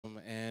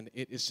and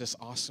it is just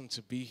awesome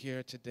to be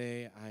here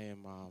today.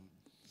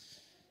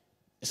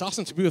 It's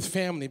awesome to be with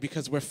family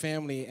because we're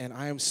family, and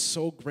I am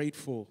so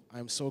grateful.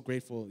 I'm so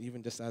grateful,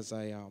 even just as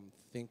I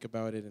think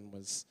about it, and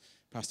was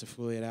Pastor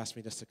Fule had asked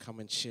me just to come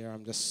and share.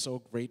 I'm just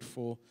so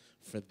grateful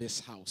for this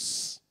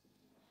house.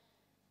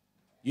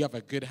 You have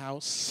a good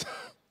house.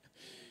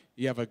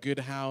 You have a good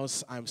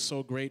house. I'm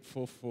so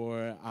grateful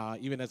for,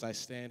 even as I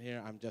stand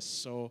here, I'm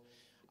just so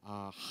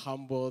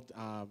humbled.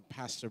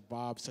 Pastor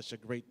Bob, such a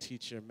great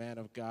teacher, man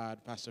of God.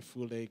 Pastor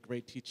Fule,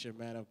 great teacher,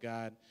 man of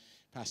God.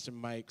 Pastor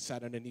Mike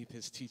sat underneath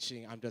his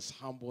teaching. I'm just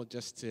humbled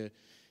just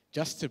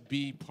to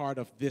be part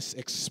of this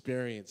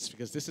experience,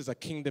 because this is a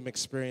kingdom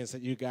experience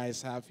that you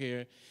guys have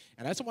here.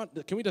 And I just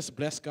can we just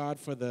bless God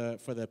for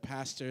the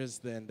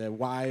pastors and the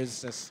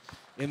wives that's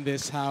in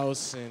this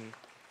house. And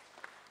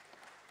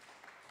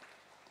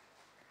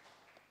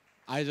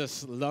I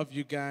just love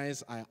you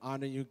guys. I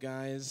honor you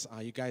guys.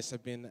 You guys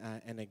have been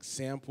an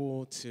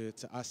example to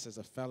us as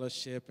a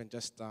fellowship, and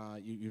just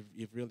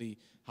you've really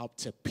helped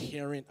to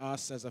parent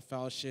us as a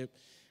fellowship.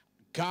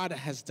 God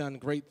has done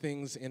great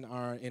things in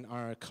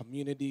our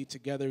community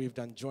together. We've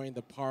done Joy in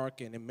the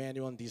Park and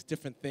Emmanuel and these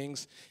different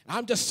things.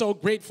 I'm just so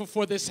grateful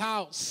for this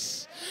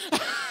house.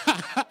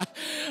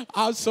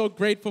 I'm so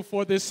grateful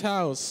for this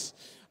house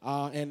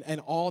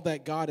and all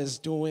that God is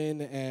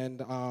doing,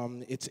 and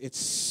it's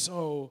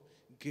so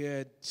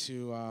good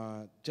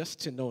to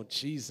just to know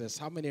Jesus.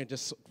 How many are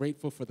just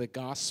grateful for the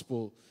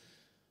gospel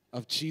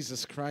of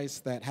Jesus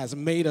Christ that has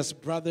made us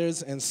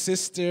brothers and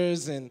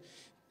sisters and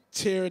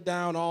tear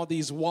down all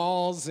these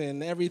walls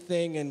and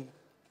everything? And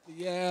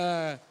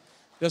yeah,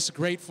 just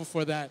grateful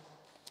for that.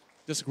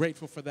 Just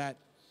grateful for that.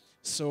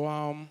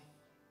 So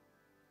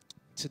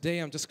today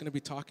I'm just going to be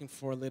talking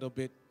for a little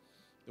bit.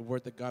 The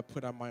word that God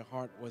put on my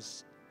heart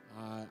was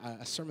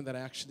a sermon that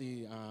I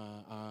actually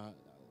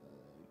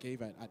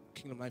gave at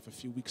Kingdom Life a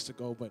few weeks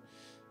ago,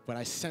 but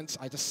I just sensed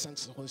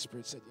the Holy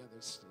Spirit said, yeah,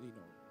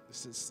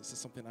 this is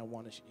something I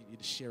want you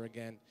to share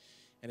again.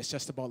 And it's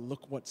just about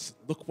look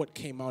what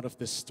came out of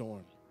this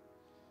storm.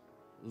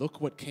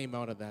 Look what came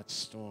out of that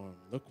storm.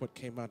 Look what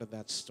came out of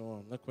that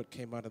storm. Look what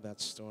came out of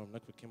that storm.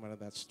 Look what came out of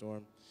that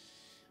storm.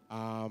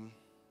 A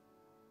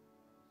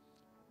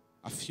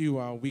few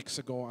weeks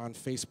ago on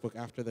Facebook,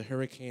 after the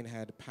hurricane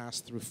had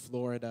passed through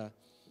Florida,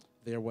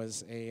 there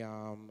was a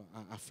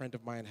friend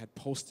of mine had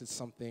posted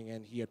something,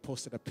 and he had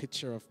posted a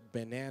picture of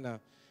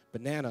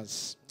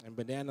bananas and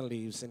banana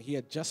leaves, and he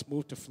had just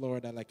moved to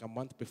Florida like a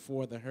month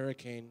before the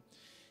hurricane,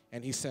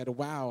 and he said,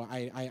 wow,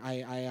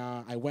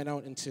 I went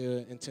out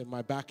into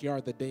my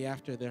backyard the day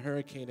after the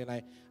hurricane,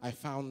 and I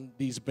found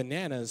these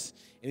bananas,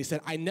 and he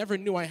said, I never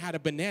knew I had a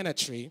banana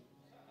tree.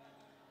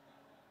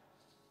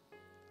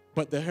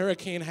 But the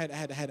hurricane had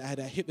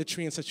hit the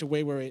tree in such a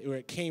way where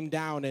it came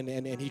down,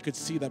 and he could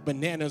see that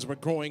bananas were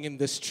growing in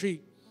this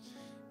tree.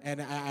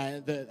 And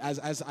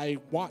as I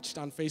watched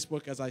on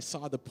Facebook, as I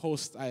saw the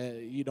post,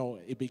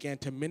 it began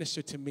to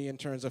minister to me in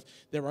terms of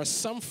there are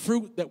some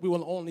fruit that we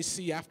will only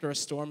see after a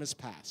storm has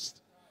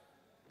passed.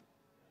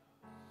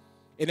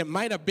 And it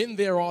might have been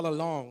there all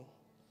along,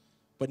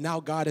 but now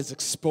God has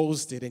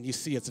exposed it, and you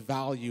see its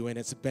value and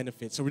its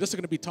benefits. So we're just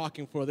going to be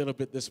talking for a little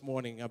bit this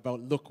morning about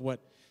look what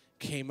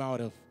came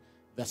out of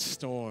that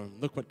storm.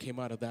 Look what came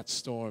out of that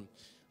storm.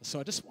 So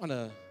I just want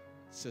to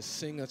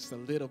sing us a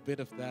little bit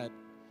of that.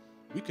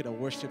 We could have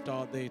worshiped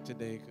all day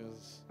today,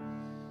 because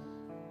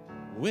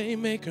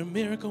Waymaker,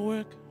 miracle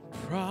work,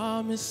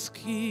 promise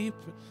keep,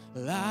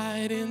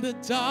 light in the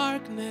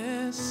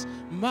darkness,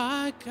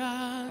 my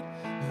God,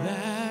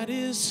 that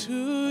is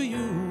who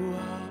you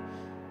are.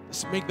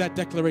 Let's make that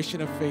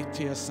declaration of faith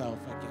to yourself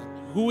again.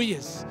 Who He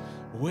is.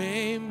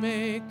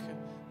 Waymaker,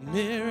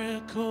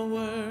 miracle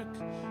work,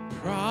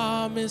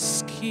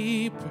 promise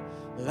keep,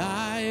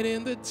 light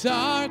in the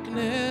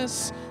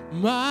darkness,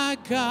 my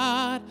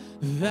God,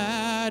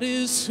 that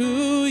is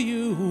who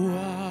you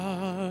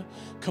are.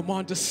 Come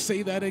on, just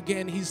say that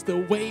again. He's the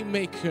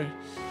waymaker,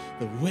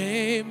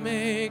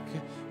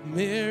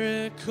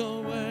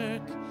 miracle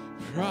work,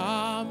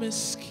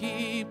 promise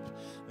keep,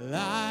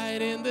 light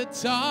in the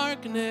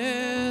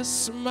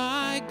darkness,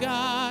 my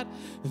God,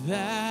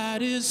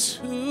 that is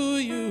who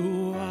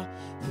you are.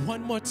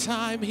 One more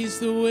time, He's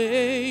the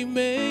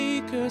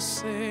waymaker.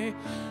 Say,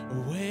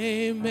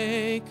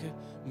 waymaker,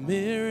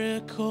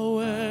 miracle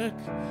work,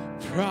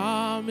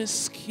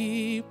 promise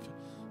keep,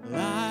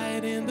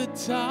 light in the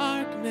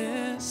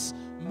darkness,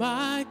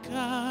 my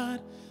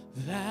God,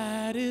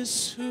 that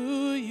is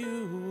who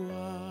you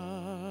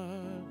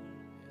are.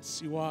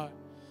 Yes, you are.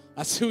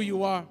 That's who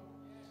you are.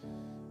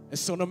 And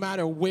so no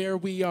matter where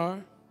we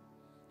are,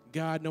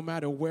 God, no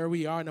matter where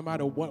we are, no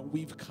matter what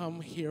we've come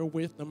here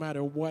with, no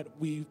matter what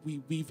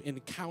we've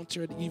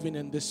encountered even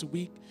in this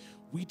week,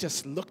 we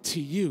just look to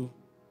you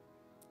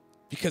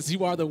because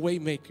you are the way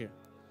maker.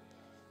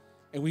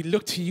 And we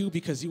look to you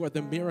because you are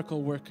the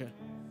miracle worker.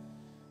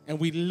 And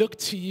we look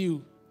to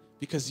you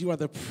because you are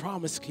the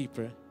promise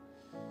keeper.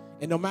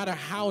 And no matter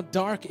how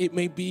dark it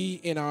may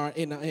be in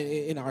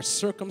our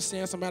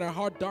circumstance, no matter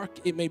how dark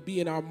it may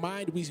be in our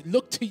mind, we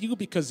look to you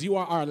because you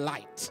are our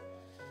light.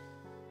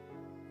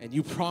 And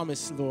you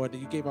promised, Lord, that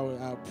you gave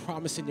a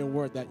promise in your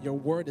word that your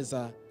word is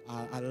a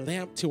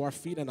lamp to our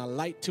feet and a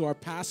light to our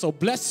path. So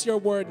bless your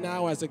word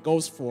now as it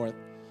goes forth.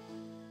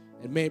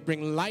 And may it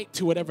bring light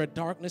to whatever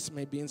darkness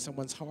may be in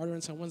someone's heart or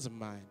in someone's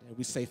mind. And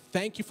we say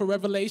thank you for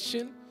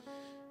revelation.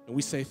 And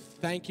we say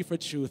thank you for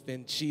truth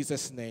in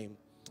Jesus' name.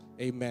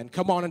 Amen.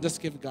 Come on and just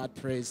give God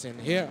praise in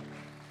here.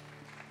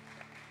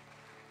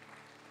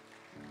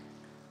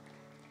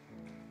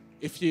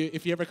 If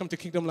you ever come to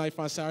Kingdom Life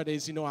on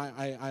Saturdays, you know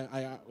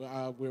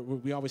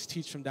we always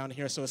teach from down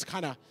here, so it's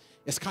kind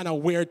of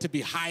weird to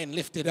be high and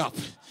lifted up.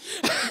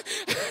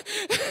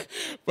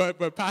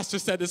 but Pastor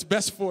said it's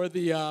best for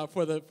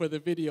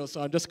the video,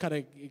 so I'm just kind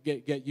of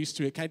get used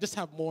to it. Can I just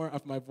have more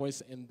of my voice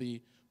in the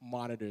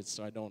monitors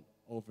so I don't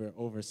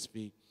over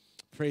speak?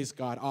 Praise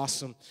God.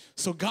 Awesome.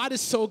 So God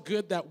is so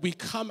good that we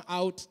come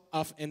out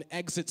of and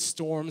exit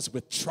storms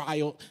with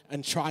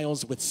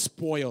trials with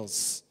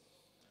spoils.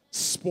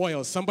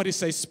 Spoils. Somebody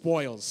say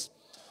spoils.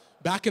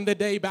 Back in the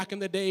day,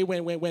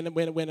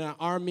 when an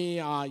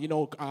army,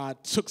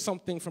 took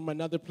something from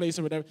another place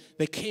or whatever,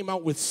 they came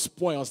out with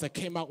spoils. They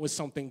came out with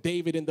something.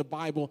 David in the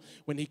Bible,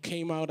 when he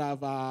came out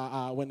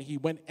of, when he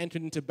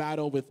entered into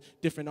battle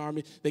with different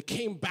armies, they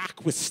came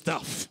back with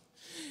stuff.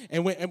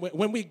 And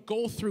when we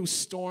go through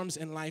storms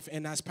in life,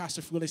 and as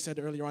Pastor Fule said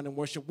earlier on in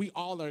worship, we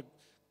all are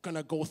going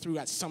to go through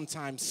at some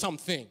time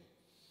something.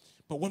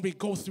 But when we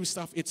go through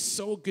stuff, it's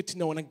so good to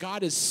know. And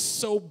God is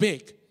so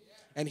big,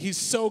 and he's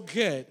so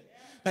good,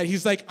 that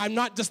he's like, I'm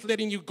not just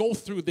letting you go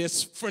through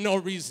this for no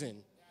reason.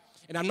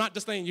 And I'm not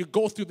just letting you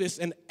go through this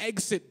and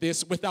exit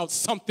this without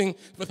something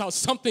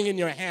in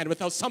your hand,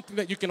 without something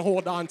that you can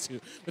hold on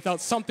to,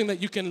 without something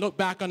that you can look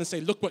back on and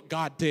say, look what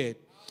God did.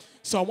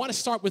 So I want to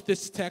start with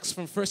this text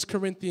from 1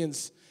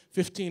 Corinthians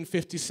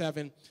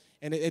 15:57.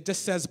 And it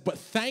just says, but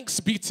thanks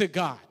be to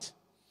God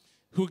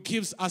who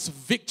gives us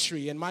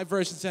victory. And my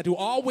version said, who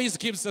always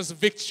gives us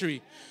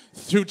victory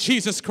through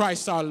Jesus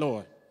Christ our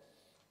Lord.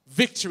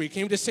 Victory.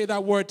 Can you just say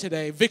that word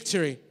today?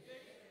 Victory.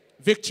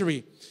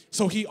 Victory.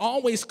 So he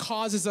always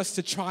causes us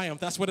to triumph.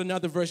 That's what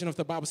another version of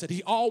the Bible said.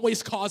 He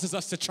always causes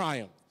us to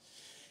triumph.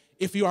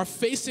 If you are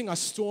facing a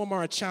storm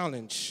or a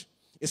challenge,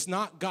 it's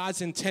not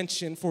God's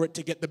intention for it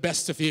to get the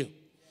best of you,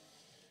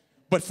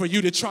 but for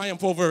you to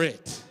triumph over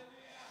it.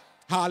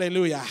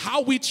 Hallelujah.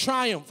 How we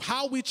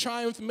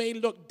triumph may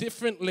look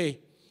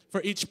differently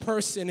for each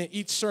person in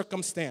each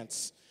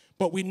circumstance,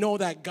 but we know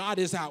that God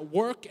is at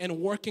work and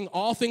working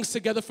all things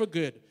together for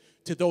good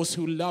to those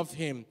who love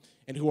him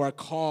and who are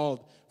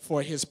called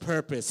for his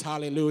purpose.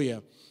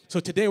 Hallelujah.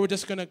 So today we're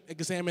just going to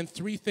examine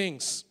three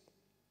things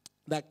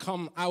that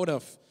come out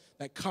of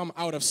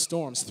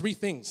storms. Three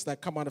things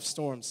that come out of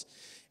storms.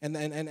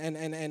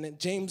 And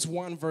James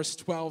 1 verse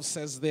 12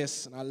 says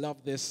this, and I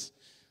love this.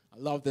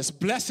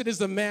 Blessed is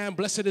the man,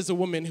 blessed is the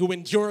woman who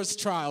endures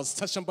trials.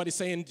 Touch somebody,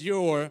 say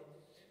endure.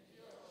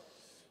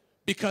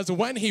 Because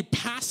when he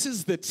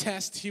passes the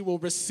test, he will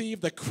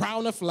receive the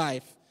crown of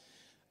life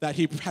that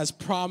he has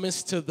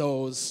promised to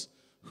those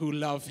who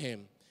love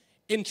him.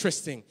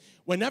 Interesting.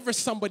 Whenever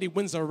somebody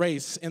wins a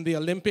race in the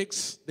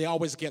Olympics, they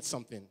always get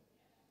something.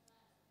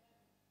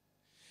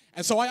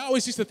 And so I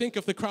always used to think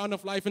of the crown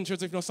of life in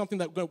terms of, something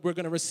that we're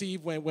going to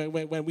receive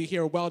when we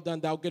hear, well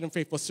done, thou good and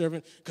faithful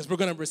servant, because we're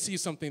going to receive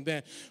something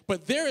then.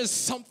 But there is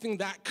something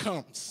that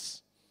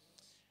comes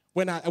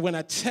when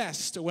a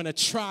test or when a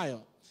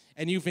trial,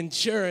 and you've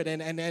endured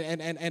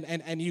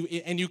and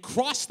you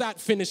cross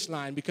that finish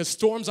line, because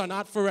storms are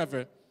not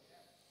forever.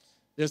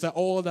 There's an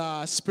old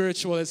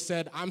spiritual that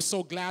said, I'm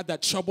so glad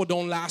that trouble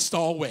don't last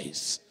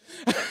always.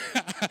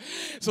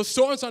 So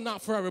storms are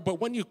not forever, but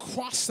when you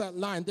cross that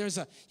line,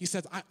 he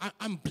says,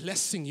 I'm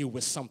blessing you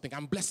with something.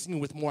 I'm blessing you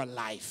with more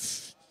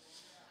life.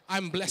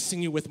 I'm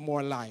blessing you with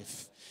more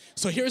life.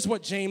 So here's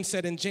what James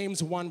said in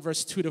James 1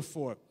 verse 2 to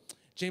 4.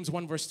 James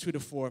 1 verse 2 to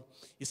 4.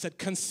 He said,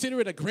 consider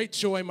it a great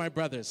joy, my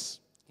brothers,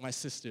 my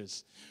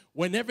sisters,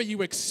 whenever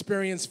you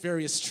experience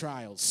various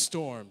trials,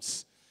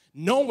 storms,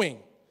 knowing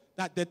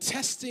that the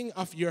testing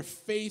of your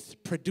faith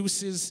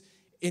produces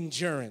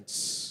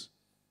endurance.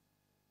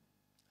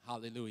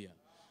 Hallelujah.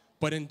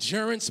 But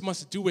endurance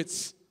must do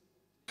its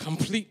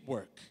complete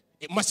work.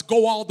 It must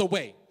go all the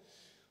way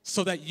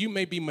so that you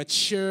may be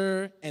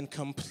mature and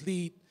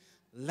complete,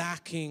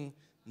 lacking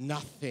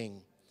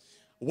nothing.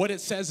 What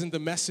it says in the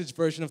Message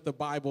version of the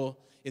Bible,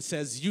 it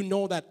says, you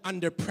know that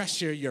under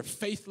pressure, your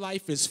faith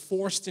life is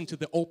forced into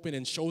the open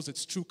and shows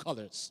its true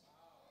colors.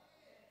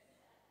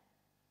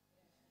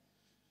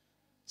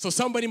 So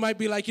somebody might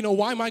be like,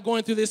 why am I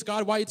going through this,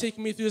 God? Why are you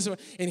taking me through this? And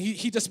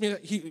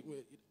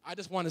I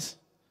just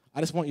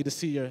want you to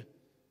see your...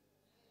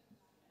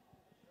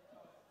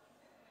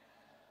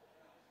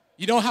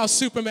 You know how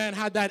Superman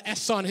had that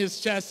S on his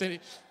chest? And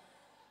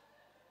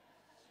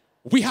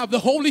we have the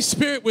Holy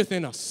Spirit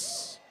within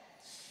us.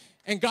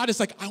 And God is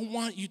like, I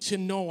want you to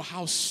know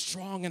how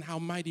strong and how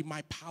mighty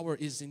my power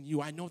is in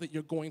you. I know that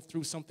you're going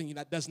through something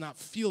that does not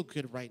feel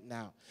good right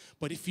now.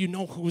 But if you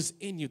know who is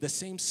in you, the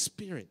same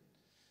Spirit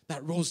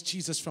that rose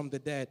Jesus from the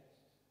dead,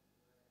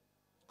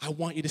 I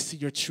want you to see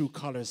your true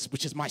colors,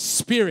 which is my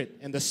spirit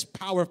and the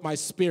power of my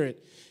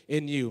spirit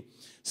in you.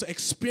 So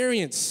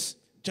experience,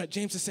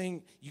 James is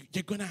saying,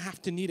 you're going to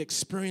have to need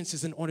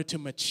experiences in order to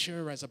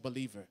mature as a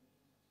believer.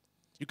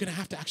 You're going to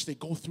have to actually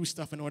go through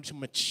stuff in order to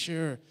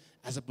mature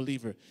as a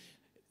believer.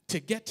 To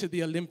get to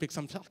the Olympics,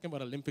 I'm talking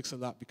about Olympics a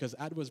lot because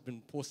Adwa's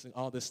been posting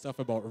all this stuff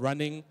about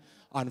running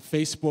on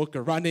Facebook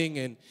or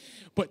running.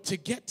 But to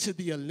get to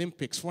the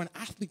Olympics, for an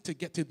athlete to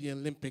get to the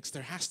Olympics,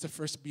 there has to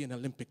first be an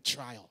Olympic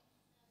trial.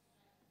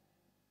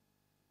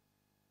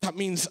 That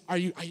means, are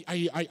you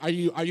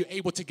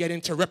able to get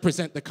in to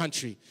represent the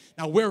country?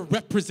 Now, we're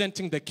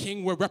representing the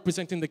king, we're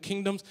representing the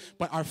kingdoms,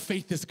 but our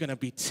faith is going to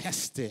be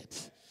tested.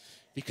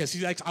 Because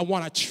he's like, I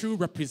want a true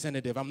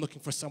representative. I'm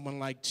looking for someone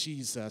like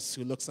Jesus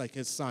who looks like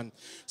his son.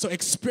 So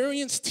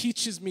experience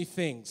teaches me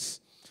things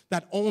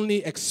that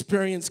only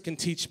experience can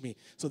teach me.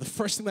 So the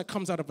first thing that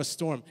comes out of a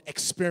storm,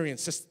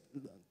 experience. Just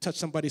touch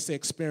somebody, say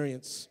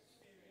experience.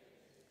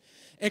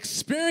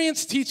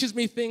 Experience teaches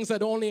me things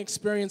that only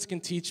experience can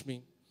teach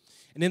me.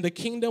 And in the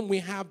kingdom, we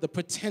have the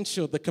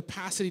potential, the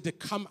capacity to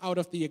come out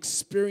of the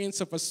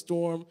experience of a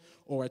storm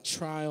or a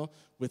trial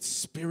with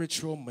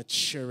spiritual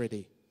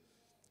maturity.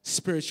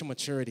 Spiritual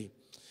maturity.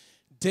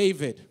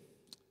 David,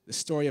 the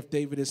story of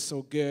David is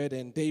so good,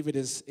 and David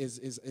is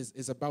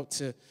about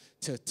to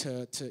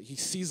he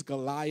sees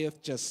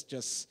Goliath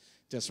just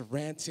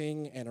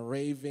ranting and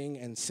raving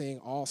and saying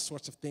all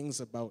sorts of things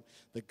about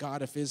the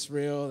God of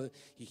Israel.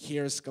 He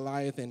hears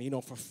Goliath, and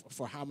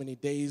for how many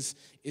days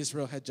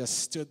Israel had just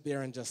stood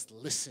there and just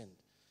listened,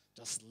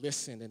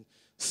 and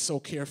so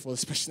careful,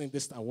 especially in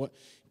this time.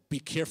 Be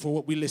careful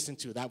what we listen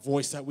to, that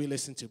voice that we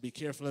listen to. Be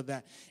careful of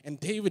that. And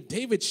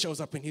David shows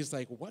up, and he's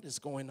like, what is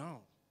going on?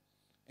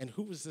 And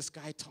who is this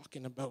guy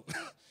talking about?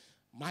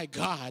 My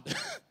God.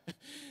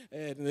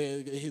 And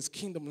his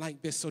kingdom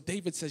like this. So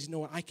David says, you know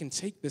what, I can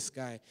take this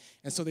guy.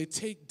 And so they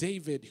take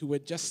David, who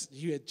had just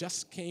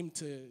came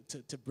to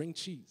bring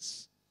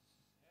cheese.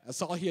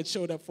 That's all he had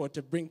showed up for,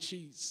 to bring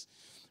cheese.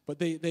 But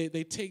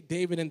they take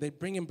David and they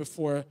bring him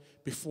before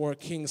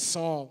King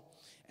Saul.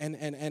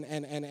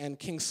 And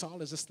King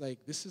Saul is just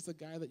like, this is the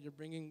guy that you're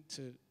bringing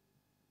to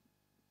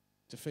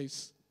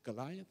face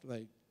Goliath?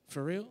 Like,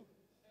 for real?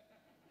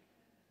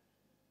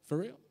 For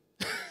real?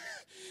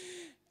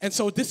 And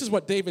so this is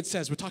what David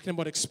says. We're talking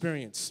about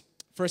experience.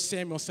 1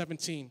 Samuel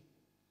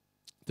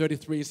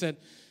 17:33, he said,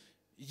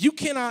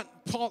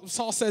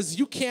 Saul says,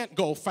 you can't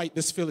go fight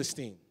this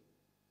Philistine.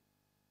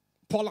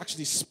 Paul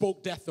actually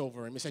spoke death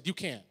over him. He said, you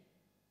can't.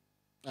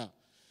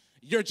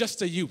 You're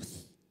just a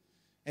youth.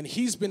 And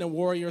he's been a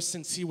warrior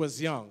since he was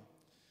young.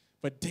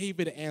 But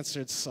David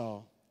answered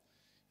Saul.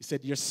 He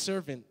said, your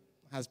servant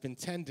has been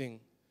tending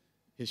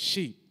his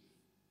sheep.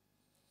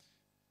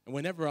 And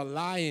whenever a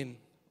lion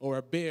or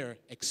a bear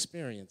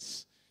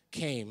experience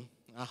came,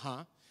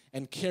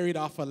 and carried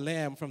off a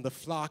lamb from the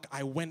flock,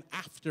 I went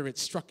after it,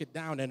 struck it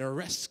down, and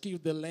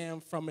rescued the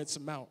lamb from its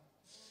mouth.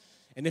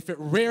 And if it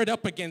reared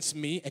up against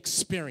me,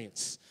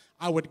 experience,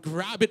 I would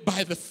grab it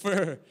by the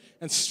fur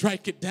and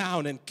strike it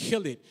down and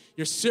kill it.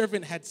 Your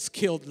servant has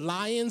killed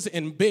lions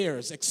and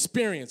bears.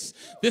 Experience.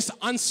 This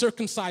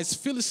uncircumcised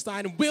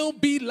Philistine will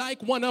be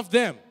like one of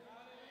them.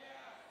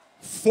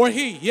 For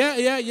he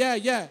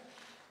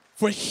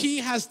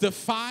has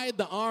defied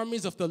the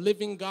armies of the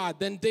living God.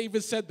 Then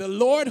David said, the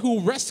Lord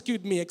who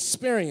rescued me,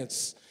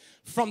 experience,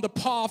 from the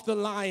paw of the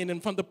lion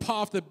and from the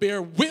paw of the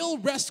bear will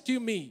rescue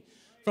me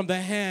from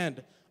the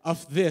hand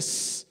of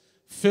this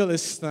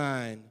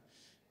Philistine.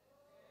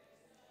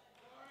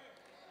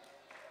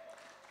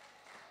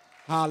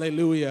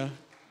 Hallelujah.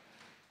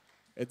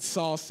 And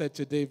Saul said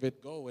to David,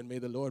 go and may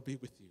the Lord be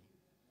with you.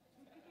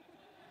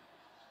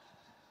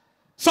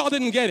 Saul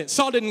didn't get it.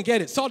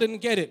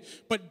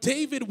 But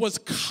David was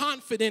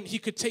confident he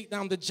could take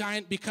down the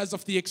giant because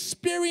of the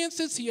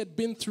experiences he had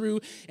been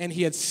through and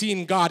he had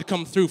seen God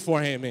come through for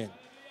him in.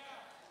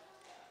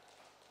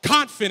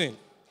 Confident.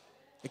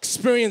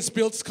 Experience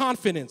builds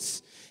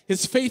confidence.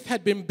 His faith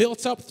had been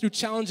built up through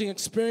challenging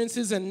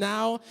experiences, and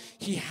now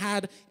he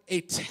had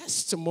a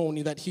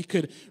testimony that he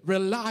could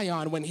rely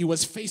on when he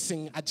was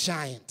facing a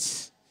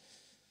giant.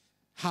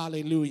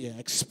 Hallelujah.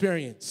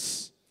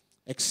 Experience.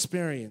 The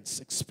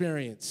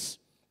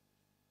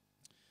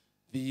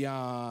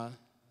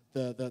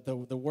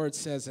word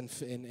says in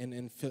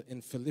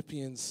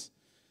Philippians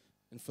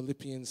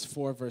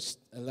 4, verse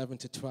 11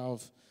 to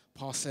 12,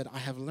 Paul said, I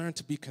have learned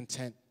to be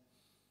content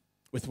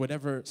with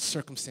whatever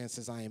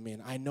circumstances I am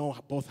in. I know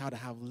both how to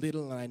have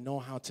little and I know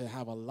how to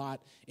have a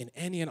lot. In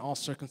any and all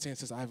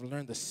circumstances, I've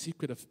learned the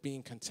secret of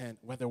being content,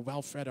 whether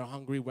well-fed or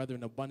hungry, whether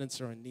in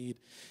abundance or in need.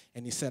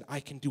 And he said,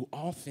 I can do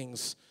all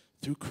things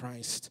through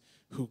Christ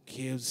who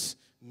gives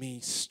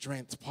me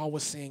strength. Paul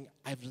was saying,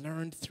 I've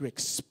learned through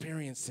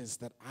experiences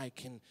that I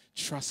can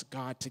trust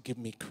God to give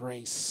me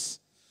grace.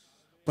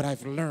 But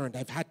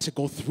I've had to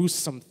go through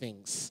some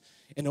things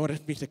in order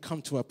for me to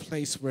come to a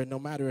place where no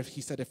matter if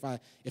he said, if I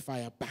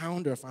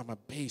abound or if I'm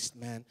abased,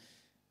 man,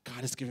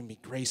 God has given me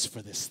grace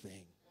for this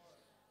thing.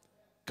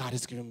 God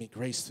has given me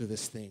grace through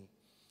this thing.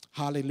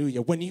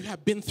 Hallelujah. When you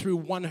have been through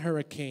one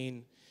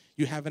hurricane,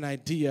 you have an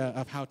idea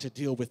of how to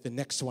deal with the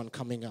next one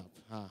coming up.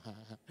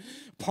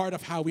 Part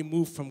of how we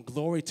move from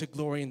glory to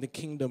glory in the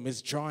kingdom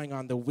is drawing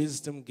on the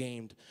wisdom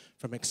gained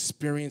from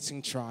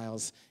experiencing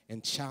trials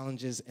and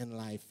challenges in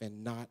life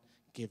and not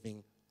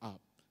giving up.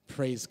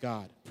 Praise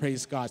God.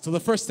 Praise God. So the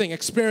first thing,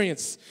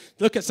 experience.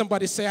 Look at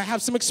somebody, say, I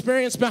have some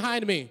experience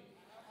behind me.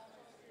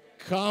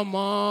 Come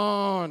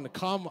on,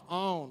 come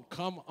on,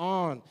 come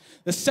on.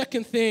 The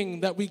second thing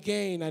that we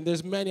gain, and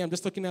there's many, I'm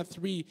just looking at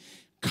 3,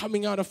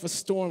 coming out of a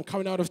storm,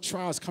 coming out of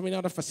trials, coming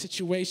out of a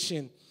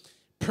situation,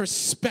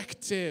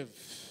 perspective.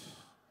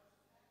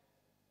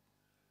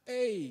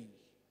 Hey,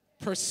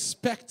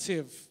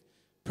 perspective.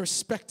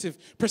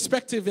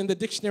 Perspective in the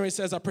dictionary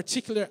says a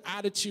particular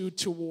attitude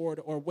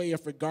toward or way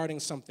of regarding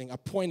something, a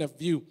point of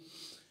view.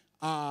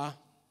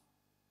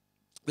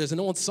 There's an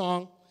old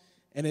song,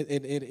 and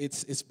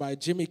it's by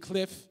Jimmy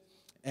Cliff,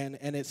 and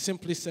it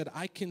simply said,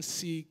 I can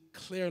see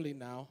clearly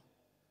now,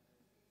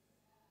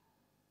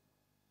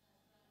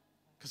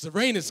 because the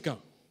rain is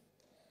gone.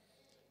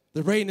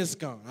 The rain is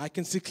gone. I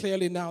can see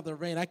clearly now the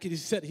rain. He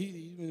said,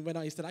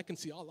 I can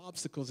see all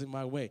obstacles in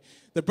my way.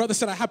 The brother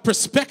said, I have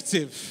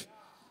perspective.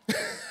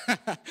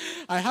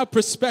 I have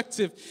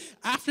perspective.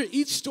 After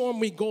each storm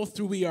we go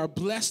through, we are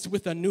blessed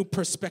with a new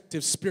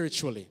perspective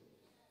spiritually.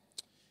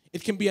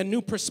 It can be a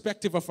new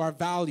perspective of our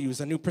values,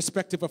 a new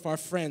perspective of our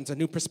friends, a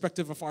new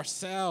perspective of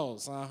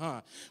ourselves,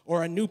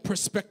 or a new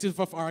perspective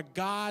of our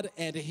God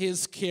and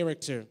His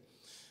character.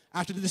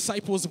 After the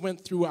disciples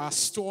went through a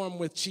storm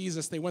with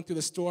Jesus, they went through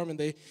the storm and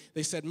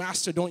they said,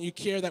 Master, don't you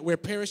care that we're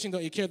perishing?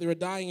 Don't you care that we're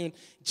dying? And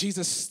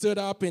Jesus stood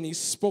up and He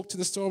spoke to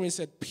the storm and He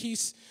said,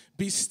 peace,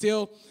 be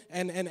still.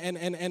 And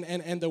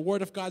the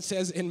Word of God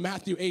says in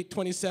Matthew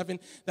 8:27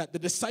 that the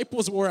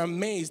disciples were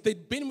amazed.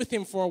 They'd been with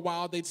Him for a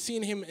while. They'd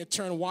seen Him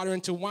turn water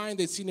into wine.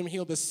 They'd seen Him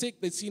heal the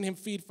sick. They'd seen Him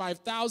feed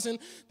 5,000.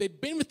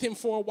 They'd been with Him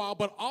for a while,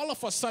 but all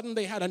of a sudden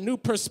they had a new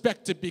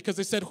perspective because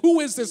they said,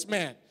 who is this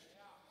man?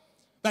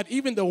 That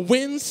even the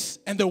winds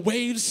and the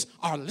waves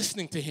are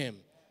listening to Him.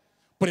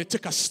 But it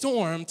took a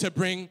storm to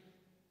bring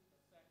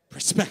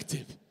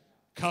perspective.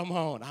 Come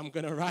on, I'm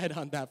going to ride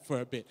on that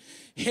for a bit.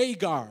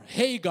 Hagar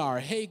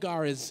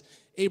is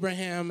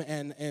Abraham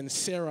and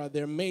Sarah,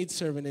 their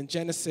maidservant in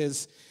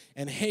Genesis.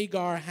 And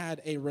Hagar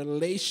had a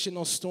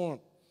relational storm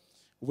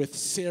with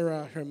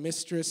Sarah, her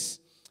mistress.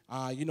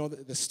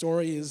 The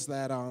story is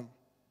that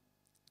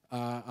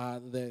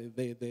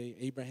the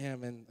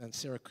Abraham and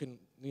Sarah couldn't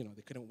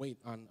wait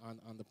on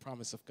the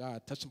promise of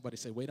God. Touch somebody,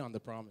 say, wait on the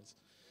promise.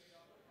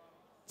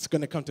 It's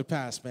going to come to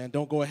pass, man.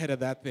 Don't go ahead of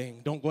that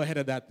thing. Don't go ahead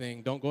of that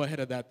thing. Don't go ahead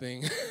of that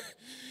thing.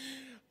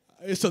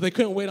 So they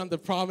couldn't wait on the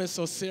promise.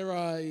 So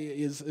Sarah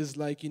is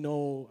like,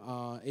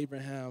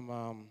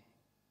 Abraham.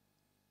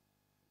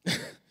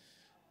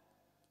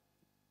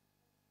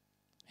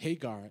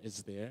 Hagar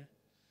is there.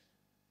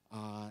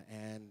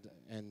 And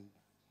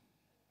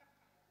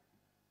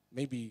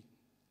maybe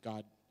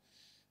God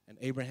and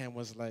Abraham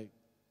was like,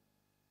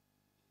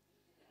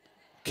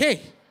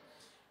 okay.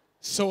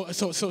 So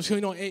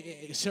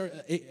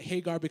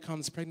Hagar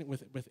becomes pregnant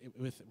with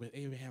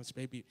Abraham's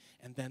baby,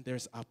 and then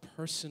there's a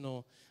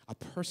personal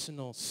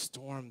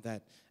storm a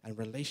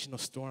relational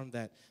storm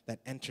that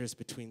enters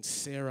between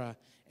Sarah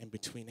and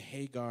between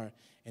Hagar,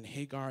 and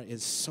Hagar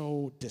is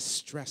so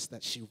distressed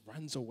that she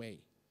runs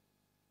away.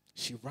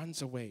 She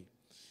runs away,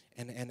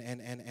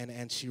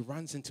 and she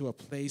runs into a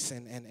place,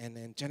 and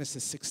in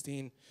Genesis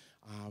 16,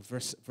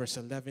 verse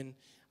 11.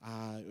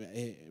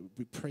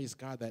 We praise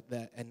God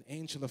that an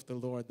angel of the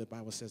Lord, the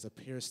Bible says,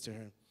 appears to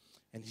her,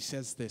 and he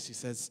says this. He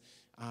says,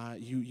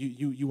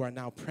 "You are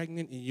now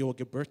pregnant, and you will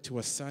give birth to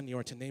a son. You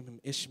are to name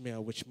him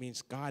Ishmael, which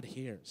means God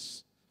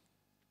hears.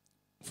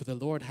 For the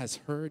Lord has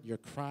heard your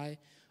cry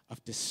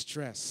of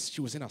distress."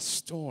 She was in a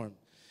storm,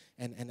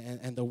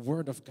 and the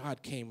word of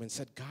God came and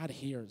said, "God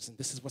hears, and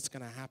this is what's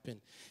going to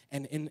happen."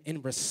 And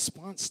in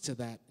response to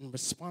that,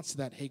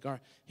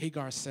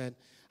 Hagar said,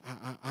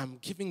 I'm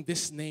giving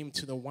this name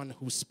to the one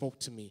who spoke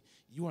to me.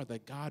 You are the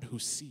God who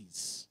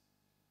sees.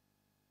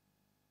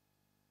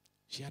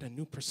 She had a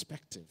new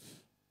perspective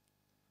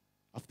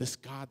of this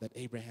God that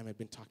Abraham had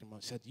been talking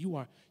about. She said, you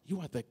are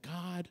the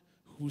God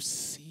who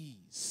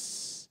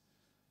sees.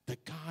 The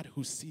God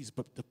who sees.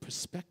 But the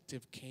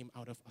perspective came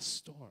out of a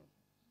storm.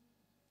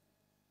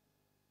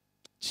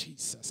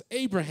 Jesus.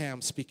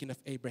 Abraham, speaking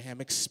of Abraham,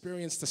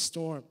 experienced a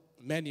storm,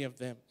 many of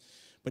them.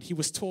 But he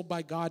was told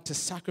by God to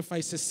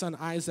sacrifice his son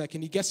Isaac.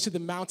 And he gets to the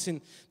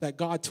mountain that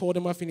God told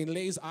him of, and he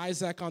lays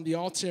Isaac on the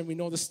altar, and we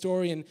know the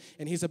story. And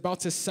he's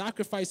about to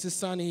sacrifice his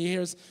son, and he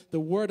hears the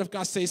word of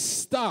God say,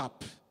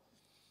 "Stop."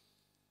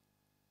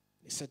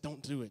 He said,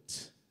 "Don't do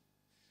it."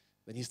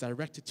 Then he's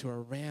directed to a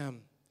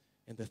ram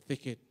in the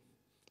thicket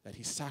that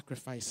he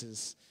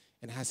sacrifices.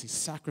 And as he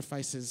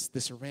sacrifices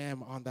this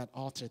ram on that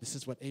altar, this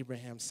is what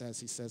Abraham says.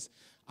 He says,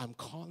 "I'm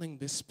calling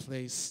this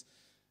place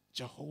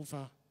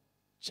Jehovah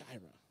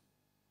Jireh.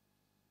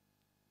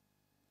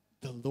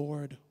 The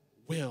Lord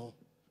will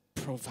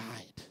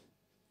provide."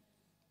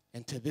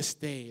 And to this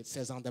day, it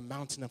says, on the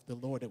mountain of the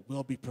Lord, it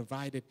will be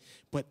provided.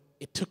 But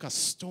it took a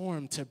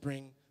storm to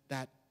bring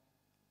that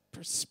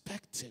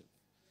perspective.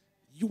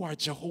 You are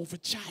Jehovah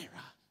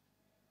Jireh.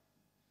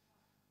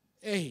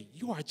 Hey,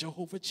 you are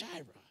Jehovah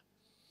Jireh.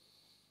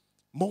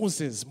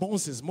 Moses,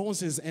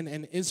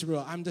 and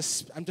Israel. I'm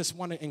just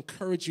want to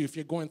encourage you. If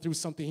you're going through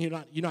something,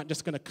 you're not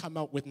just going to come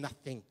out with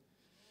nothing.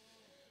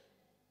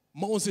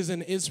 Moses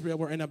and Israel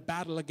were in a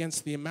battle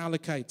against the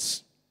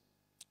Amalekites.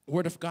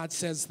 Word of God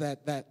says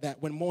that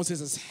when Moses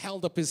has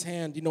held up his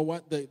hand, you know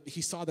what?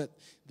 He saw that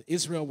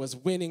Israel was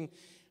winning,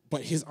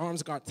 but his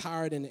arms got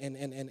tired,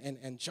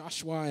 and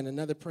Joshua and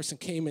another person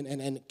came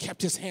and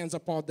kept his hands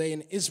up all day,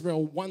 and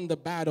Israel won the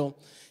battle.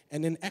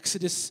 And in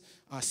Exodus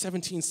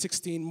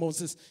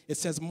 17:16, it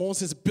says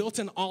Moses built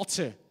an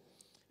altar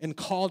and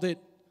called it,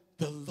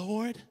 "The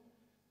Lord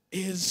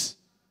is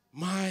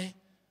my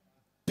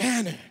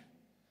banner,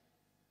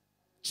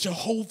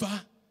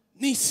 Jehovah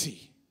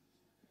Nissi."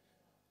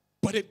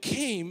 But it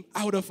came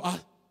out of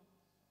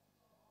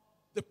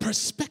the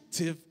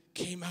perspective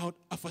came out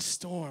of a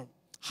storm.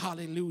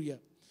 Hallelujah.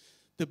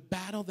 The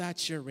battle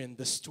that you're in,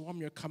 the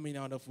storm you're coming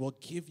out of, will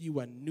give you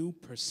a new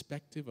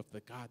perspective of the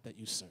God that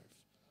you serve.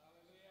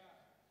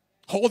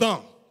 Hold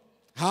on.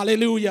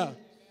 Hallelujah.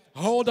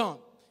 Hold on.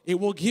 It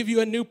will give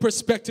you a new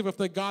perspective of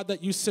the God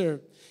that you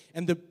serve.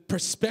 And the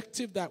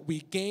perspective that we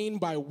gain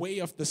by way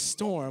of the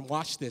storm,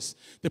 watch this.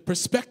 The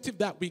perspective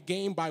that we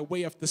gain by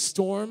way of the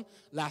storm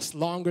lasts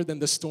longer than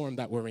the storm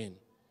that we're in.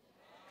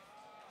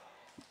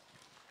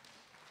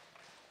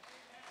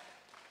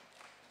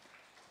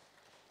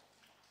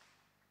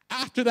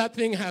 After that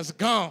thing has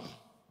gone,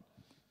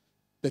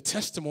 the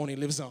testimony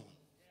lives on.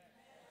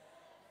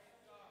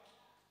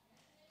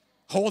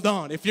 Hold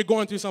on. If you're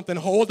going through something,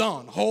 hold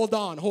on,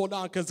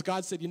 because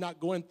God said you're not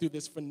going through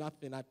this for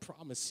nothing. I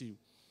promise you.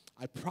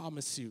 I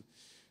promise you.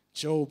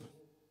 Job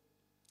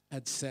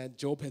had said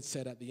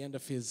at the end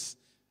of his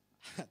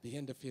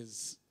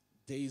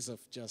days of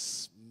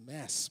just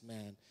mess,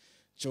 man.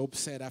 Job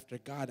said after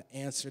God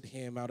answered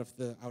him out of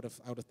the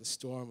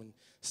storm and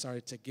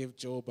started to give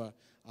Job a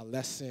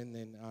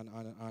lesson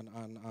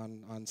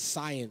on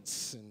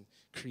science and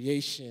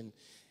creation.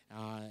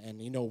 And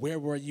you know, where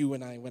were you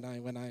when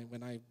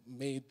I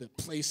made the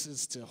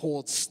places to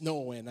hold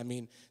snow? And I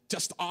mean,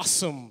 just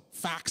awesome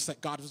facts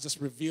that God was just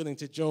revealing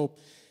to Job.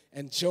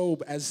 And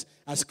Job, as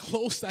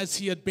close as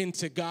he had been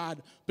to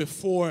God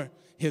before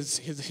his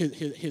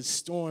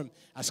storm,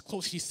 as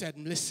close, he said,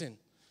 "Listen,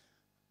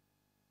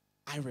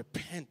 I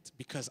repent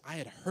because I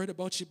had heard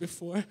about you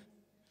before,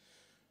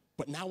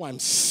 but now I'm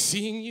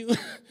seeing you.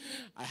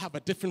 I have a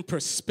different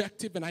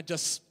perspective, and I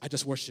just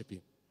worship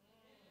you.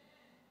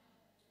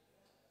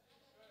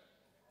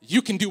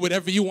 You can do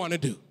whatever you want to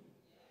do."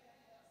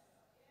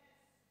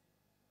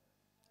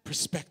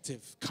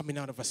 Perspective coming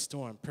out of a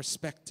storm.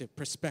 Perspective.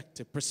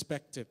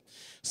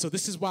 So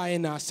this is why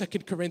in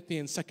 2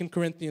 Corinthians,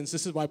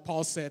 this is why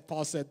Paul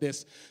said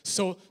this.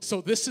 So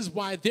this is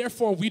why,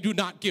 therefore, we do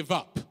not give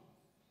up.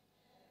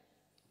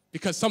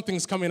 Because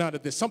something's coming out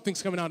of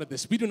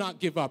this. We do not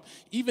give up.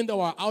 Even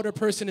though our outer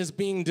person is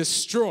being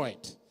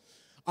destroyed,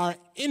 our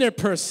inner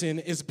person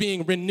is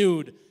being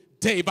renewed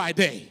day by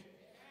day.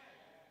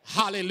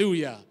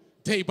 Hallelujah.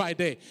 Day by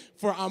day.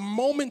 For our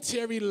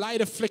momentary light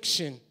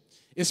affliction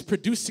is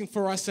producing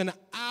for us an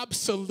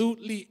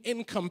absolutely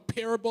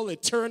incomparable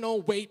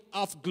eternal weight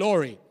of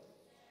glory.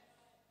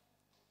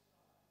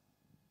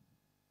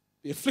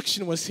 The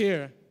affliction was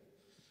here,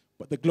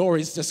 but the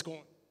glory is just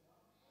going.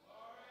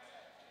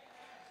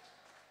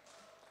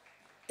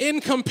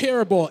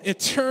 Incomparable,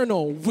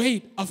 eternal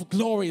weight of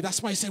glory.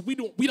 That's why I said we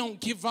don't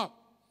give up.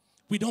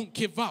 We don't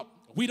give up.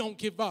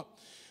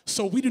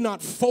 So we do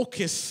not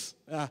focus.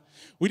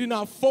 We do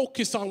not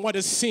focus on what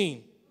is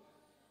seen,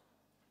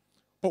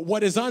 but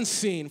what is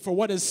unseen. For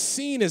what is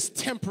seen is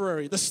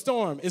temporary. The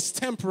storm is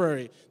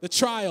temporary. The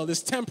trial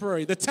is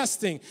temporary. The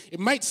testing, it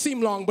might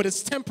seem long, but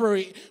it's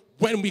temporary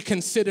when we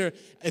consider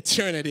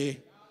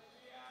eternity.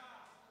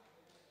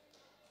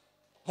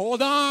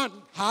 Hold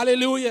on.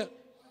 Hallelujah.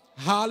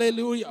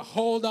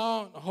 Hold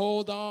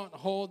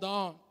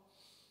on.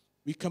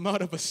 We come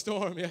out of a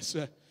storm, yes,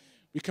 sir.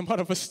 We come out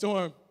of a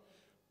storm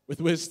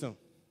with wisdom,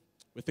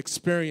 with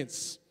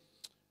experience,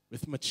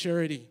 with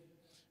maturity.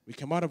 We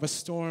come out of a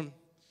storm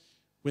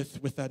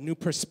with a new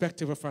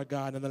perspective of our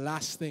God. And the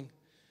last thing,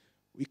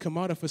 we come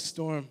out of a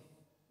storm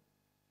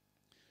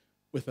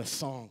with a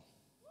song.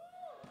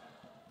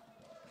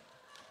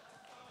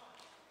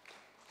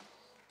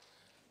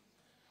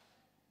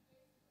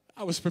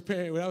 When I was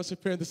preparing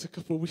this a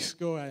couple of weeks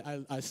ago,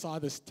 I saw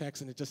this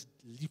text and it just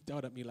leaped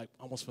out at me like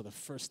almost for the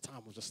first time.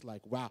 I was just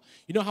like, wow.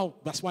 You know how,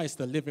 that's why it's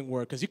the living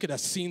word, because you could have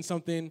seen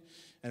something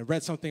and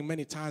read something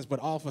many times, but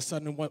all of a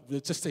sudden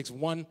it just takes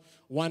one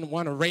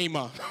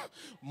rhema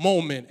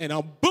moment and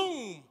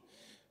boom.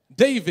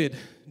 David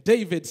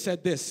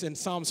said this in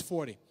Psalms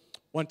 40,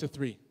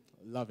 1-3.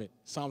 Love it.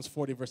 Psalms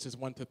 40 verses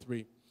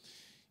 1-3.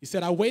 He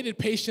said, "I waited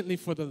patiently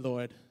for the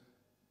Lord,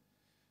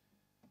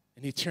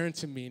 and he turned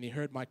to me and he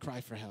heard my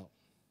cry for help.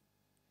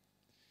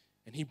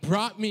 And he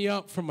brought me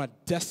up from a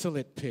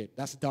desolate pit,"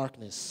 that's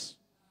darkness,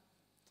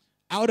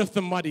 "out of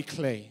the muddy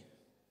clay.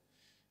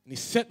 And he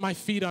set my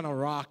feet on a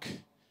rock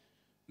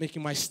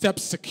making my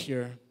steps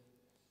secure.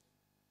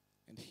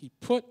 And he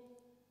put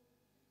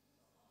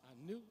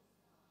a new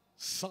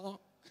song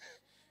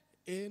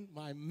in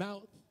my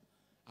mouth,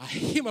 a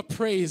hymn of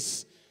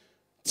praise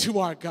to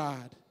our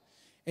God.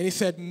 And he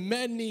said,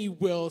 many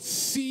will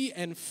see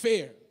and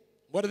fear.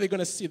 What are they going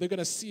to see? They're going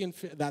to see and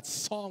fear that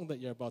song that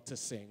you're about to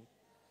sing.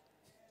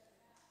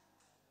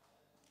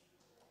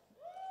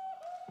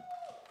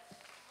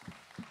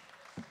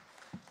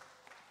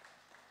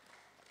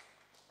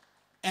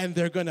 And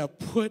they're going to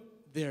put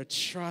their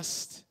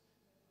trust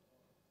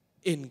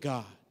in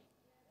God.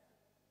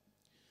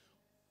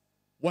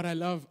 What I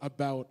love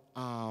about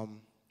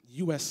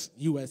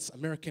U.S.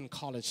 American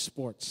college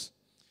sports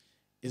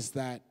is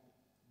that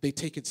they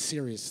take it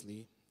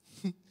seriously.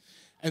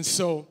 And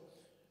so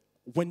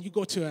when you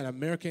go to an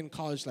American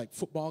college like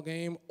football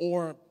game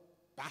or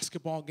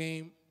basketball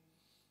game,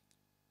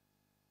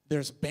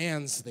 there's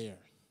bands there.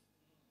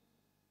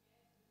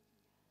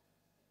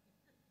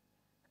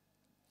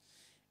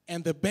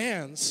 And the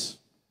bands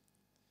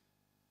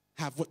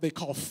have what they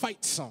call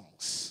fight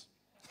songs.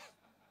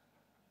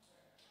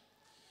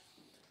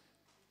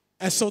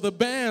 And so the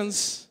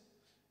bands,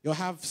 you'll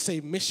have, say,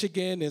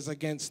 Michigan is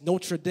against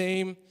Notre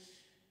Dame.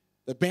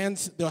 The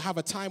bands, they'll have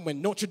a time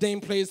when Notre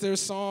Dame plays their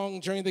song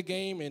during the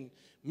game and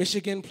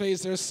Michigan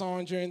plays their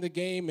song during the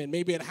game, and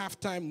maybe at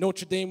halftime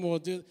Notre Dame will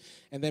do,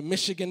 and then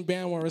Michigan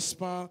band will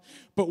respond.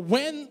 But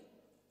when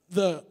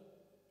the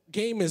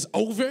game is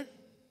over,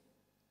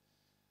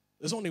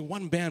 there's only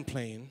one band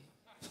playing.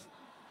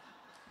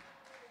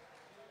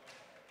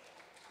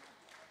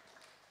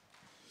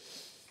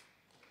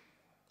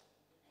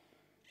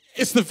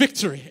 It's the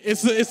victory.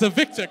 It's the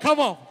victor. Come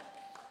on.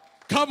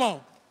 Come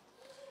on.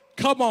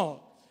 Come on.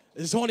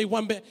 There's only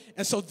one band.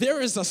 And so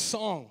there is a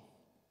song.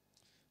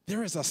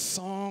 There is a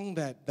song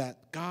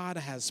that God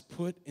has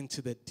put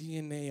into the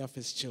DNA of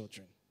his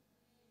children.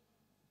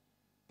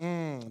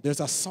 There's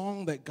a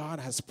song that God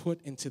has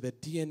put into the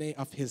DNA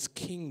of his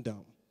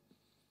kingdom.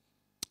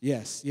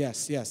 Yes,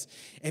 yes, yes.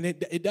 And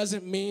it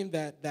doesn't mean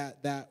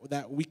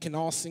that we can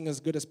all sing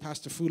as good as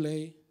Pastor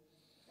Fule.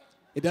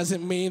 It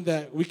doesn't mean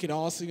that we can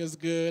all sing as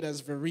good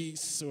as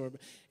Varese, or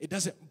it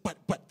doesn't,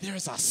 but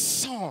there's a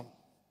song.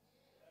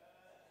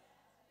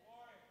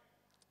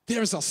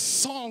 There's a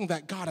song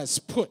that God has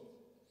put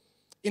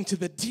into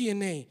the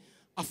DNA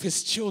of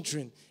his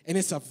children, and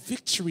it's a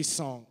victory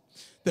song.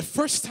 The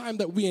first time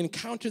that we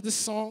encounter this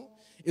song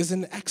is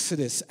in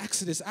Exodus.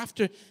 Exodus,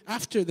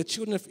 after the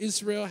children of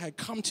Israel had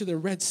come to the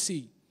Red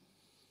Sea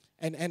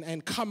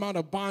and come out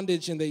of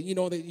bondage, and we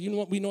know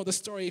the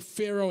story.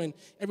 Pharaoh and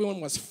everyone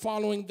was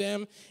following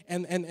them,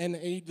 and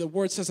the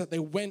word says that they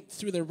went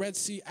through the Red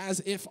Sea as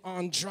if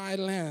on dry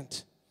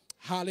land.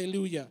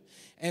 Hallelujah.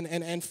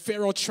 And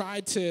Pharaoh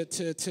tried to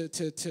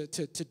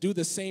do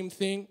the same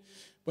thing,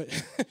 but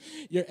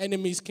your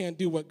enemies can't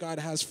do what God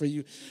has for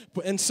you.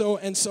 And so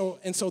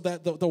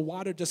that the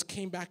water just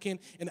came back in.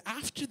 And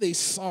after they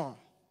saw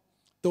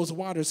those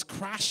waters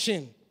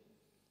crashing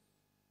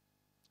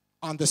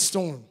on the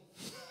storm,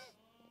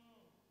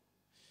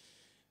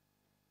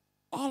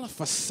 all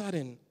of a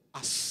sudden,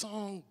 a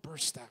song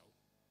burst out.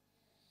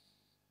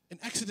 And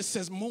Exodus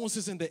says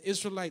Moses and the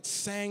Israelites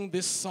sang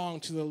this song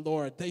to the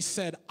Lord. They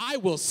said, I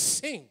will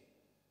sing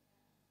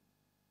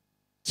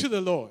to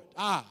the Lord.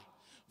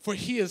 For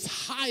he is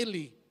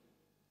highly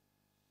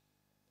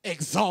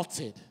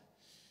exalted,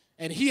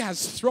 and he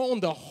has thrown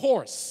the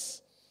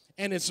horse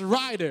and its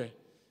rider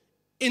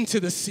into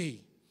the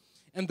sea.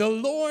 And the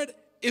Lord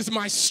is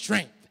my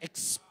strength,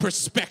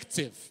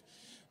 perspective.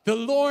 The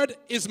Lord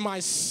is my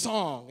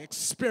song,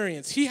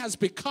 experience. He has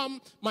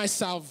become my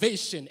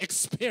salvation,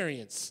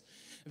 experience.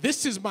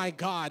 This is my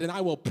God, and I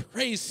will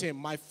praise him,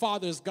 my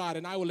Father's God,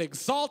 and I will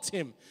exalt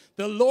him.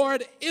 The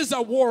Lord is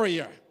a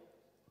warrior,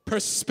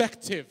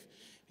 perspective.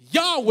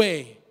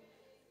 Yahweh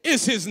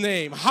is his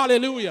name.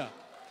 Hallelujah.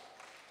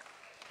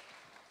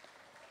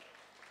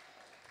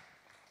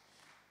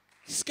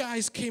 These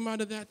guys came out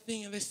of that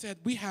thing and they said,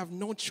 we have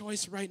no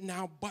choice right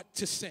now but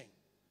to sing.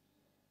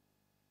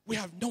 We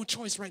have no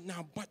choice right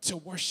now but to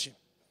worship.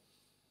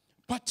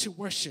 But to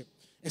worship.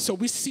 And so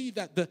we see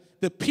that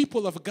the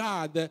people of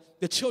God,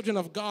 the children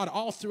of God,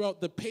 all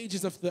throughout the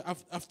pages of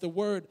the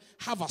word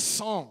have a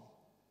song.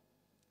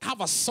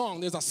 Have a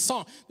song. There's a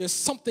song. There's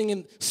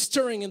something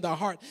stirring in the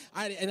heart.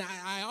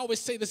 I always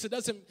say this.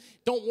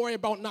 Don't worry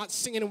about not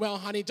singing well,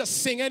 honey.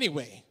 Just sing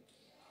anyway.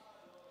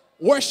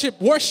 Worship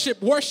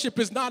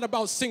is not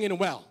about singing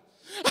well.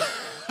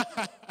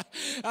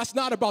 That's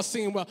not about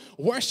singing well.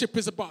 Worship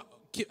is about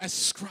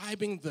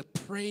ascribing the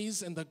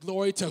praise and the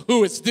glory to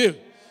who it's due.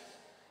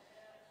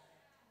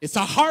 It's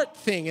a heart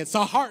thing. It's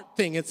a heart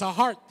thing. It's a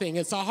heart thing.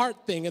 It's a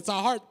heart thing. It's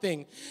a heart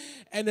thing.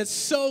 And it's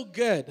so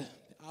good.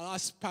 I'll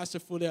ask Pastor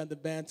Fule and the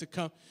band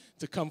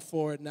to come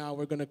forward now.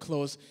 We're going to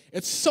close.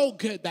 It's so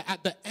good that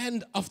at the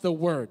end of the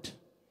word,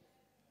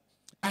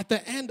 at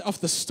the end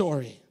of the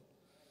story,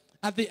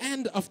 at the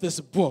end of this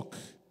book,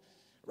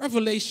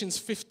 Revelations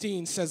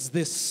 15 says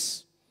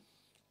this.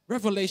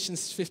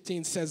 Revelations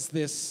 15 says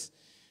this.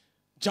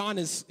 John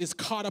is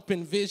caught up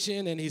in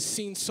vision, and he's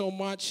seen so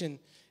much, and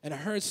and I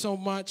heard so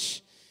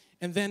much.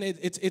 And then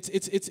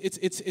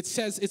it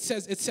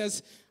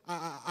says,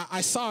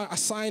 I saw a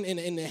sign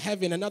in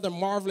heaven, another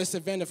marvelous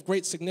event of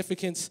great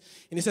significance.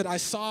 And he said, I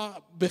saw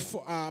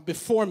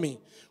before me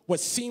what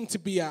seemed to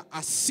be a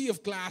sea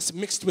of glass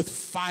mixed with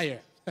fire.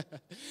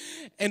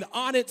 And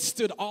on it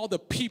stood all the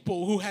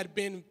people who had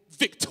been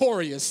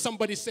victorious.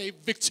 Somebody say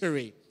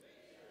victory.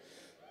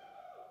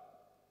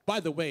 By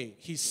the way,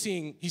 he's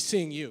seeing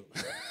you.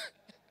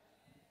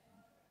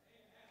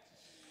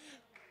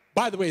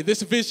 By the way,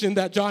 this vision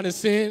that John is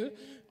seeing,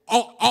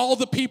 all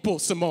the people,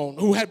 Simone,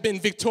 who had been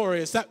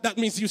victorious, that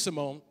means you,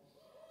 Simone.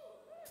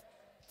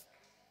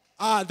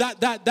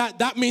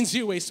 That means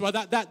you,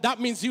 Aswa. That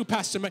means you,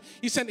 Pastor.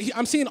 He said,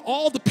 I'm seeing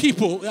all the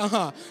people,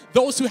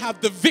 those who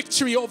have the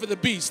victory over the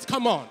beast,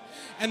 come on,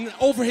 and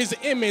over his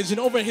image and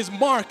over his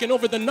mark and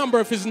over the number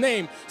of his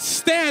name,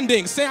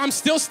 standing. Say, I'm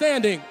still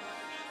standing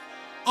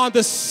on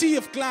the sea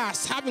of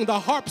glass, having the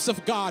harps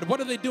of God.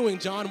 What are they doing,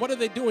 John? What are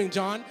they doing,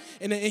 John?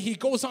 And he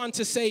goes on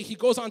to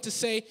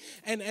say,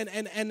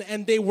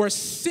 and they were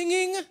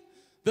singing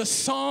the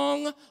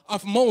song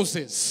of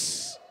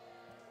Moses.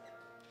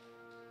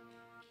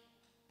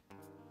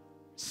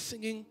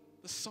 Singing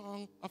the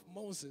song of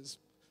Moses.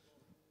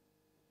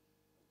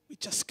 We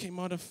just came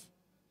out of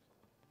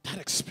that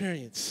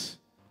experience.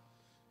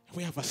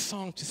 We have a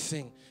song to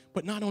sing,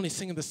 but not only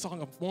singing the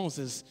song of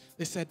Moses,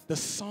 they said the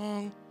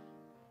song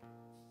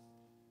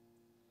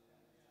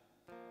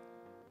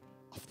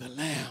of the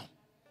Lamb.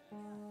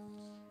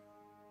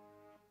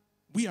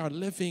 We are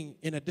living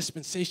in a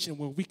dispensation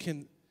where we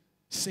can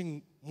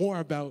sing more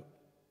about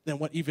than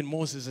what even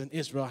Moses and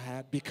Israel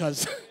had,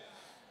 because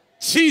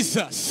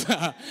Jesus,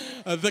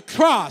 the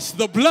cross,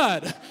 the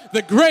blood,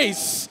 the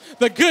grace,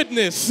 the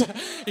goodness,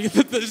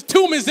 the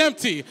tomb is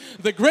empty,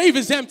 the grave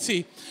is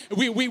empty.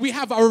 We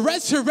have a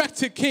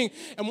resurrected King.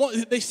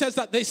 And they says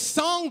that they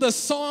sung the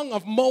song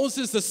of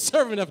Moses, the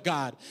servant of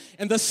God,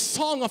 and the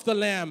song of the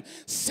Lamb,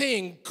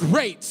 saying,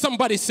 great.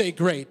 Somebody say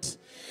great.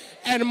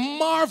 And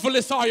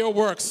marvelous are your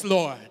works,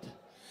 Lord.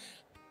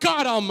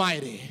 God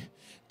Almighty,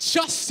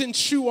 just and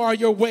true are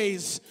your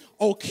ways,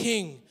 O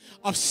King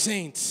of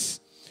saints.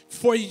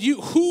 For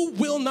you, who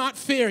will not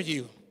fear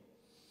you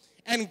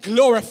and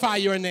glorify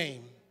your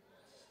name?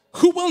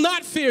 Who will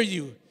not fear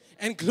you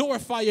and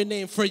glorify your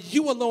name? For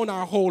you alone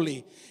are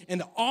holy,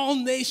 and all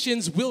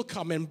nations will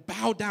come and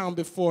bow down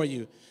before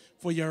you,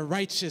 for your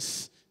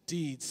righteous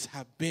deeds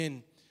have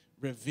been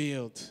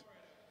revealed.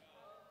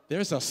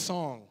 There's a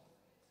song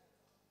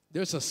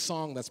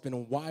that's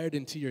been wired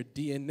into your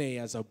DNA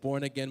as a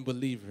born-again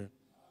believer.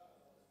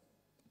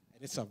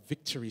 And it's a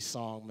victory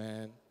song,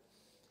 man.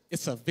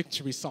 It's a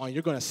victory song.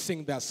 You're going to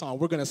sing that song.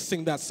 We're going to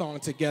sing that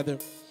song together.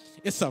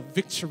 It's a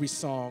victory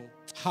song.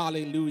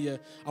 Hallelujah.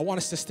 I want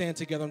us to stand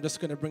together. I'm just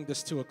going to bring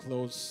this to a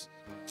close.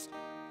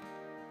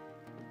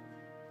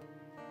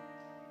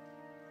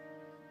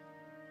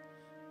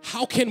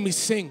 How can we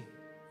sing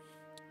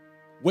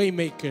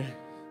Waymaker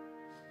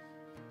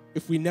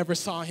if we never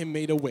saw him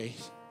made a way?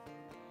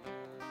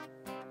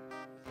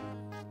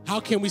 How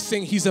can we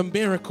sing He's a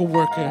miracle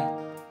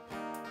worker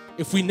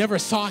if we never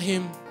saw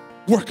him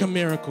work a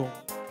miracle?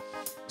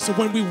 So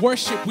when we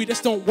worship, we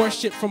just don't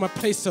worship from a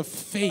place of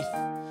faith,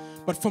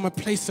 but from a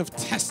place of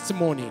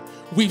testimony.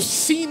 We've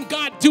seen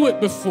God do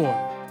it before.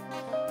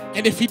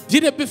 And if he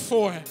did it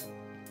before,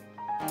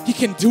 he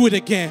can do it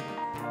again.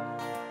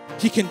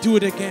 He can do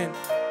it again.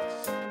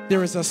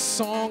 There is a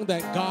song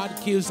that God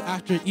gives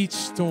after each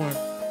storm.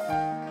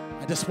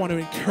 I just want to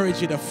encourage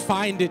you to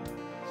find it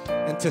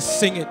and to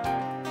sing it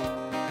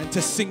and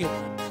to sing it.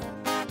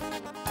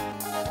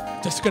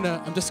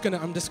 I'm just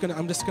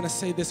gonna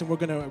say this, and we're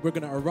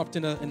gonna erupt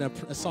in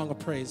a song of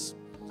praise.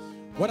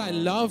 What I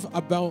love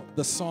about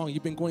the song,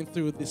 you've been going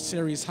through this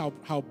series,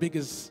 how big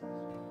is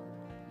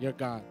your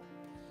God?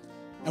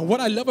 And what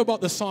I love about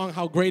the song,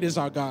 How Great Is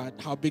Our God,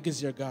 How Big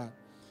Is Your God,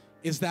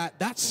 is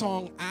that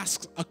song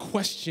asks a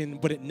question,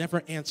 but it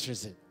never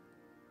answers it.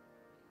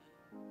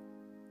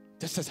 It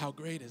just says, how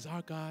great is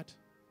our God?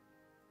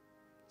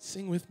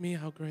 Sing with me,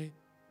 how great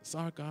is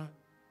our God?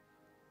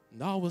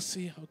 And all will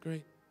see how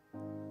great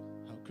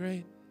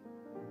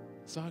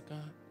is our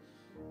God.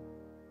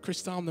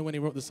 Chris Tomlin, when he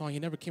wrote the song, he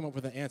never came up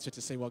with an answer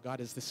to say, well, God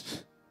is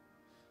this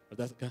or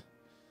that's God.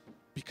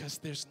 Because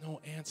there's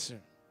no answer.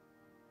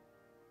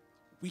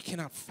 We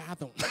cannot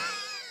fathom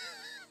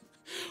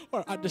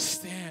or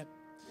understand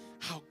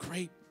how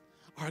great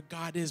our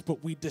God is,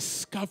 but we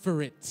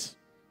discover it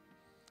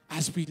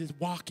as we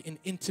walk in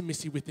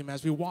intimacy with him,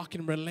 as we walk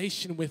in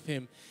relation with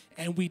him,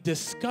 and we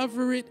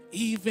discover it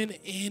even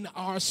in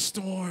our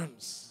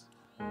storms.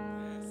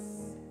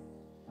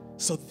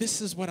 So this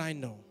is what I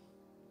know.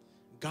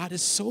 God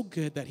is so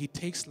good that he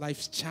takes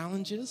life's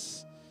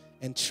challenges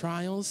and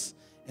trials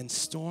and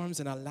storms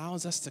and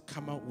allows us to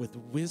come out with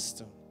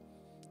wisdom,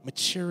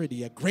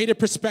 maturity, a greater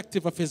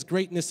perspective of his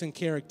greatness and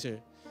character,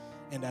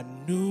 and a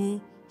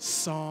new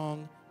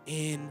song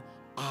in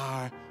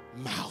our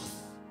mouth.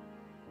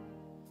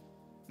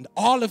 And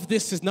all of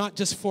this is not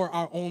just for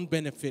our own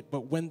benefit,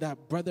 but when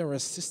that brother or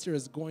sister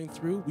is going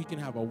through, we can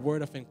have a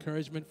word of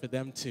encouragement for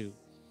them too.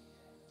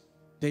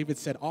 David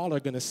said, all are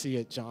going to see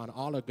it, John.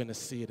 All are going to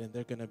see it, and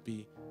they're going to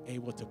be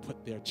able to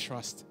put their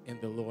trust in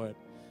the Lord.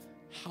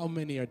 How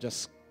many are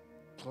just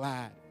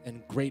glad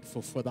and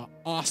grateful for the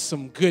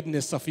awesome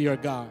goodness of your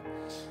God?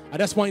 I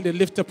just want you to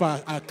lift up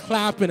a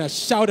clap and a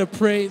shout of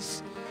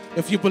praise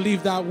if you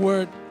believe that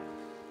word.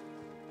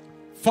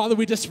 Father,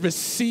 we just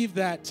receive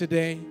that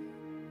today.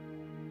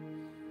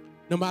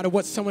 No matter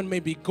what someone may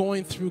be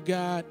going through,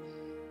 God,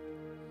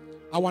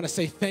 I want to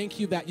say thank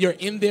you that you're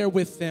in there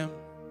with them.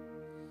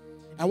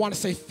 I want to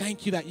say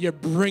thank you that you're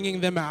bringing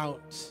them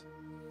out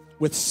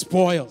with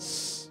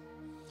spoils.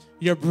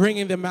 You're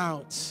bringing them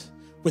out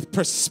with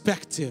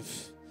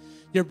perspective.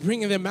 You're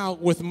bringing them out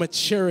with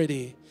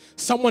maturity.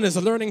 Someone is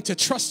learning to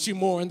trust you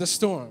more in the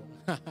storm.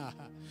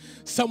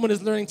 Someone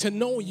is learning to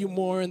know you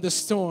more in the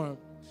storm.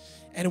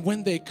 And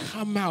when they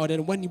come out,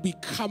 and when we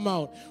come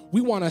out,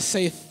 we want to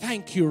say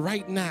thank you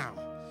right now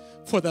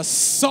for the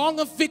song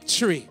of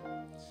victory,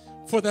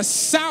 for the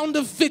sound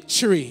of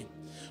victory,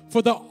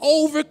 for the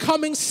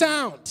overcoming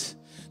sound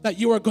that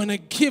you are going to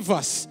give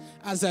us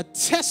as a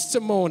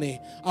testimony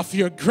of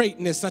your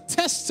greatness, a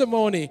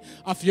testimony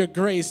of your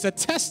grace, a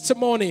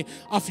testimony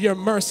of your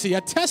mercy,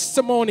 a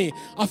testimony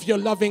of your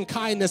loving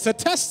kindness, a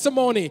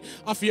testimony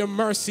of your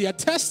mercy, a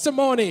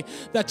testimony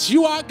that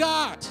you are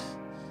God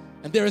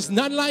and there is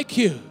none like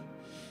you.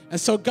 And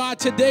so, God,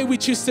 today we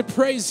choose to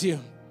praise you.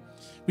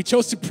 We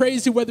chose to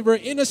praise you whether we're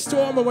in a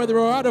storm or whether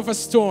we're out of a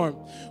storm.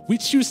 We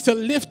choose to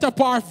lift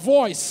up our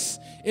voice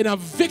in a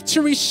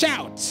victory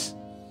shout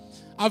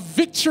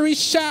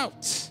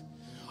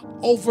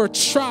over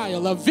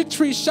trial, a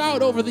victory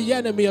shout over the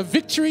enemy, a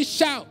victory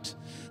shout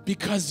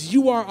because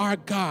you are our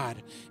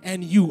God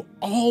and you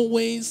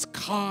always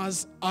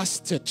cause us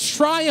to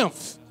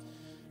triumph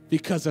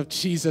because of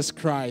Jesus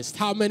Christ.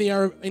 How many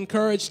are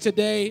encouraged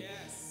today?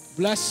 Yes.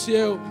 Bless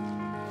you.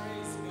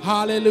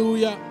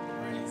 Hallelujah.